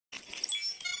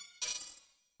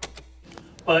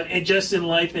but just in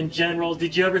life in general,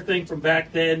 did you ever think from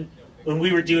back then when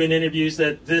we were doing interviews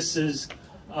that this is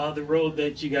the road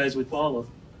that you guys would follow?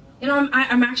 You know,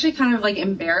 I'm actually kind of like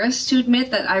embarrassed to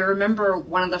admit that I remember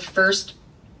one of the first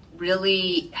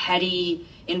really heady,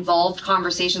 involved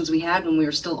conversations we had when we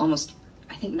were still almost,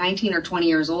 I think, 19 or 20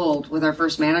 years old with our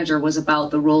first manager was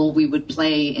about the role we would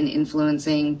play in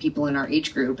influencing people in our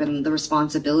age group and the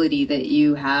responsibility that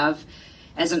you have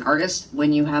as an artist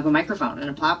when you have a microphone and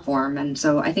a platform. And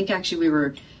so I think actually we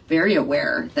were very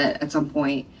aware that at some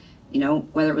point, you know,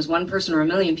 whether it was one person or a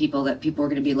million people, that people were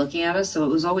going to be looking at us. So it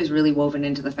was always really woven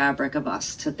into the fabric of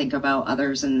us to think about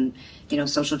others and, you know,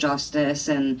 social justice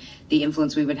and the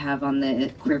influence we would have on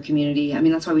the queer community. I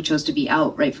mean, that's why we chose to be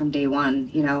out right from day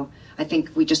one. You know, I think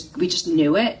we just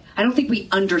knew it. I don't think we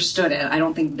understood it. I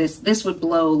don't think this would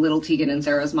blow little Tegan and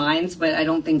Sara's minds, but I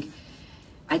don't think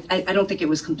it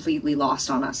was completely lost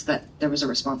on us that there was a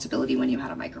responsibility when you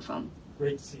had a microphone.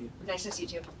 Great to see you. Nice to see you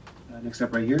too. Next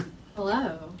up right here.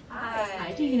 Hello. Hi.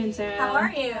 Hi, Tegan and Sara. How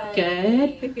are you?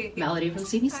 Good. Melody from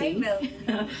CBC.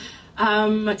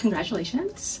 Hi, Melody.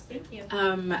 Congratulations. Thank you.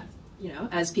 You know,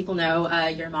 as people know,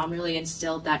 your mom really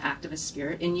instilled that activist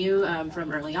spirit in you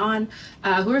from early on.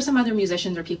 Who are some other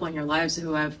musicians or people in your lives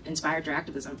who have inspired your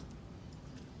activism?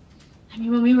 I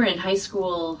mean, when we were in high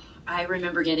school, I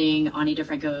remember getting Ani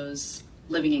DeFranco's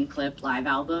Living in Clip live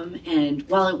album, and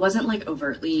while it wasn't like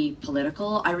overtly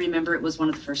political, I remember it was one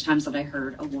of the first times that I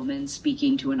heard a woman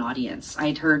speaking to an audience.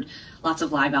 I'd heard lots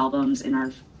of live albums in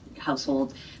our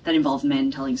household that involved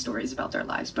men telling stories about their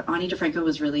lives, but Ani DeFranco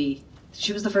was really,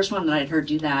 she was the first one that I'd heard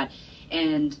do that,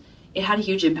 and it had a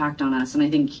huge impact on us. And I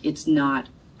think it's not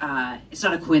a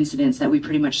coincidence that we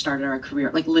pretty much started our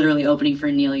career, like literally opening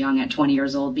for Neil Young at 20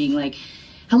 years old, being like,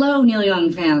 hello, Neil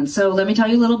Young fans. So let me tell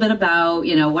you a little bit about,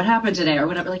 you know, what happened today or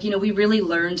whatever. Like, you know, we really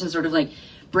learned to sort of like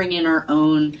bring in our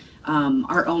own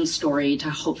story to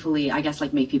hopefully, I guess,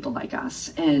 like make people like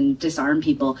us and disarm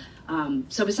people.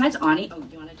 So besides Ani, oh,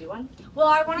 you want to do one? Well,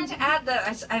 I wanted to add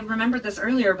that I remembered this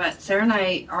earlier, but Sara and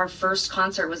I, our first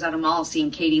concert was at a mall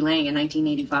seeing Katie Lang in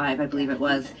 1985, I believe it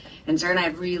was. And Sara and I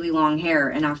had really long hair.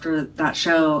 And after that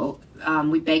show,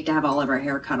 we begged to have all of our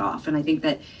hair cut off. And I think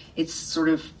that it's sort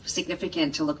of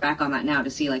significant to look back on that now to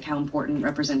see like how important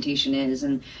representation is.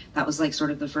 And that was like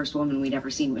sort of the first woman we'd ever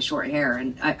seen with short hair.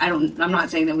 And I'm not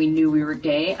saying that we knew we were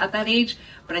gay at that age,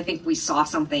 but I think we saw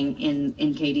something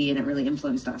in Katie and it really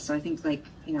influenced us. So I think like,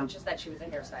 you know. Just that she was a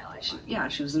hairstyle icon. Yeah,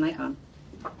 she was an icon.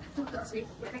 I think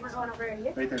we're going over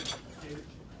here. Right there.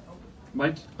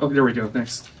 Mike? Oh, there we go.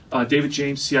 Thanks. David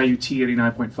James, CIUT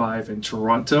 89.5 in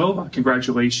Toronto.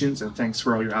 Congratulations and thanks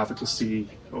for all your advocacy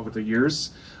over the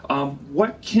years.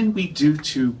 What can we do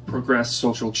to progress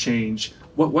social change?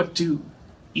 What do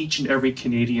each and every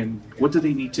Canadian, what do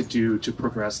they need to do to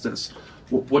progress this?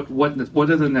 What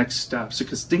are the next steps?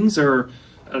 Because things are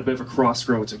at a bit of a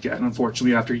crossroads again,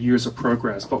 unfortunately, after years of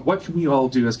progress. But what can we all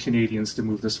do as Canadians to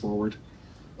move this forward?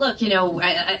 Look, you know,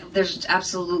 there's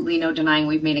absolutely no denying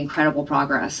we've made incredible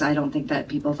progress. I don't think that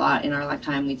people thought in our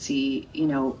lifetime we'd see, you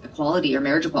know, equality or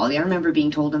marriage equality. I remember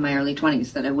being told in my early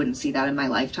 20s that I wouldn't see that in my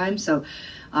lifetime. So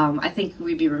I think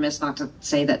we'd be remiss not to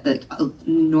say that the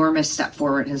enormous step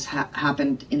forward has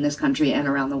happened in this country and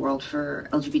around the world for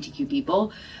LGBTQ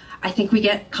people. I think we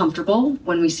get comfortable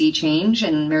when we see change,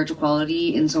 and marriage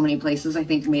equality in so many places, I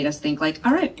think, made us think like,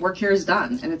 all right, work here is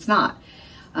done, and it's not.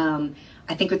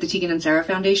 I think with the Tegan and Sara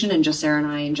Foundation and just Sara and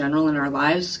I in general in our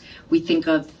lives, we think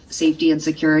of safety and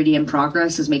security and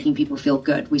progress as making people feel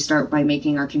good. We start by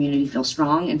making our community feel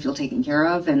strong and feel taken care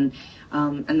of, and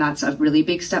that's a really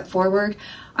big step forward.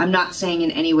 I'm not saying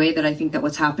in any way that I think that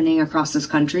what's happening across this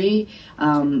country,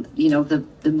 you know,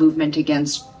 the movement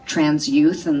against trans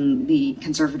youth and the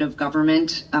conservative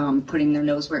government putting their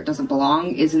nose where it doesn't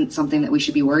belong isn't something that we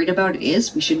should be worried about. It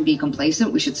is. We shouldn't be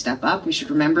complacent. We should step up. We should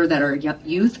remember that our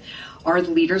youth are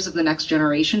the leaders of the next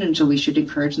generation, and so we should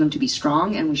encourage them to be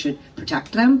strong and we should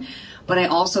protect them. But I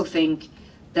also think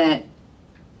that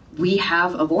we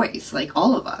have a voice, like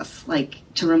all of us, like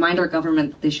to remind our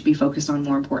government they should be focused on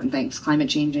more important things: climate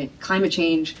change, the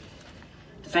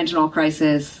fentanyl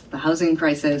crisis, the housing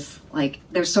crisis. Like,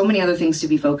 there's so many other things to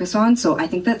be focused on. So I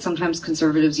think that sometimes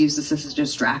conservatives use this as a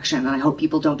distraction, and I hope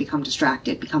people don't become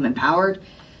distracted, become empowered,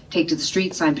 take to the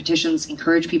streets, sign petitions,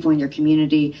 encourage people in your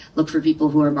community, look for people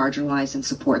who are marginalized and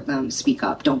support them, speak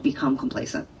up, don't become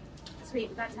complacent.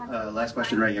 Sweet. Last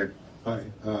question right here. Hi,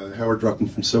 Howard Drucken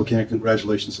from SOCAN.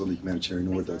 Congratulations on the Humanitarian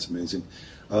Award. That's amazing.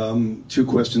 Two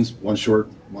questions, one short,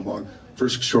 one long.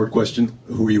 First short question,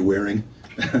 who are you wearing?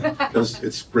 Because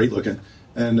it's great looking.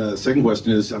 And second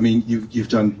question is, I mean, you've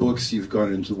done books, you've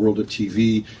gone into the world of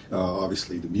TV,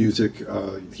 obviously the music,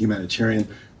 humanitarian.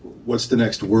 What's the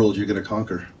next world you're going to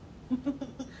conquer?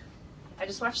 I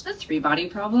just watched the Three-Body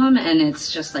Problem, and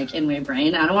it's just like in my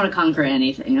brain. I don't want to conquer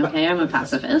anything. Okay, I'm a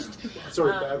pacifist.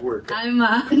 Sorry, bad word.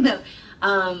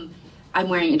 I'm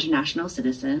wearing international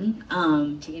citizen.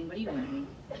 Tegan, what are you wearing?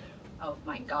 Oh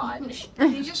my God!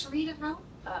 Can you just read it now?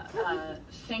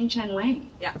 Feng Chen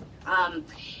Wang. Yeah.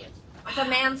 It's a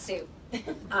man suit.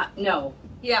 No.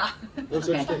 Yeah.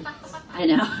 Okay. I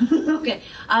know. Okay.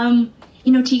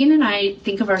 You know, Tegan and I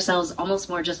think of ourselves almost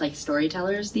more just like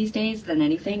storytellers these days than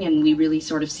anything, and we really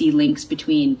sort of see links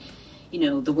between, you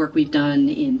know, the work we've done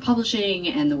in publishing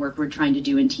and the work we're trying to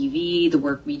do in TV, the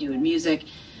work we do in music,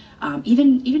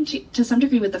 even to some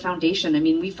degree with the foundation. I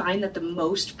mean, we find that the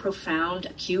most profound,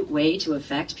 acute way to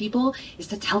affect people is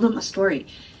to tell them a story.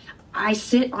 I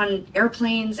sit on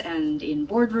airplanes and in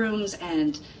boardrooms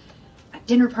and at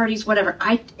dinner parties, whatever.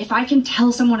 If I can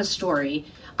tell someone a story,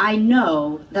 I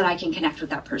know that I can connect with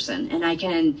that person, and I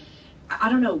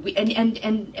don't know,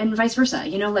 and vice versa.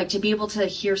 You know, like to be able to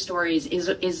hear stories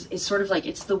is sort of like,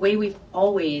 it's the way we've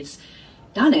always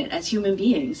done it as human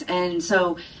beings. And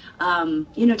so,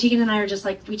 you know, Tegan and I are just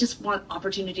like, we just want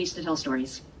opportunities to tell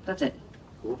stories. That's it.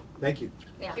 Cool. Thank you.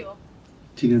 Yeah.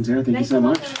 Tegan and Sara, thank you so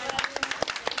much.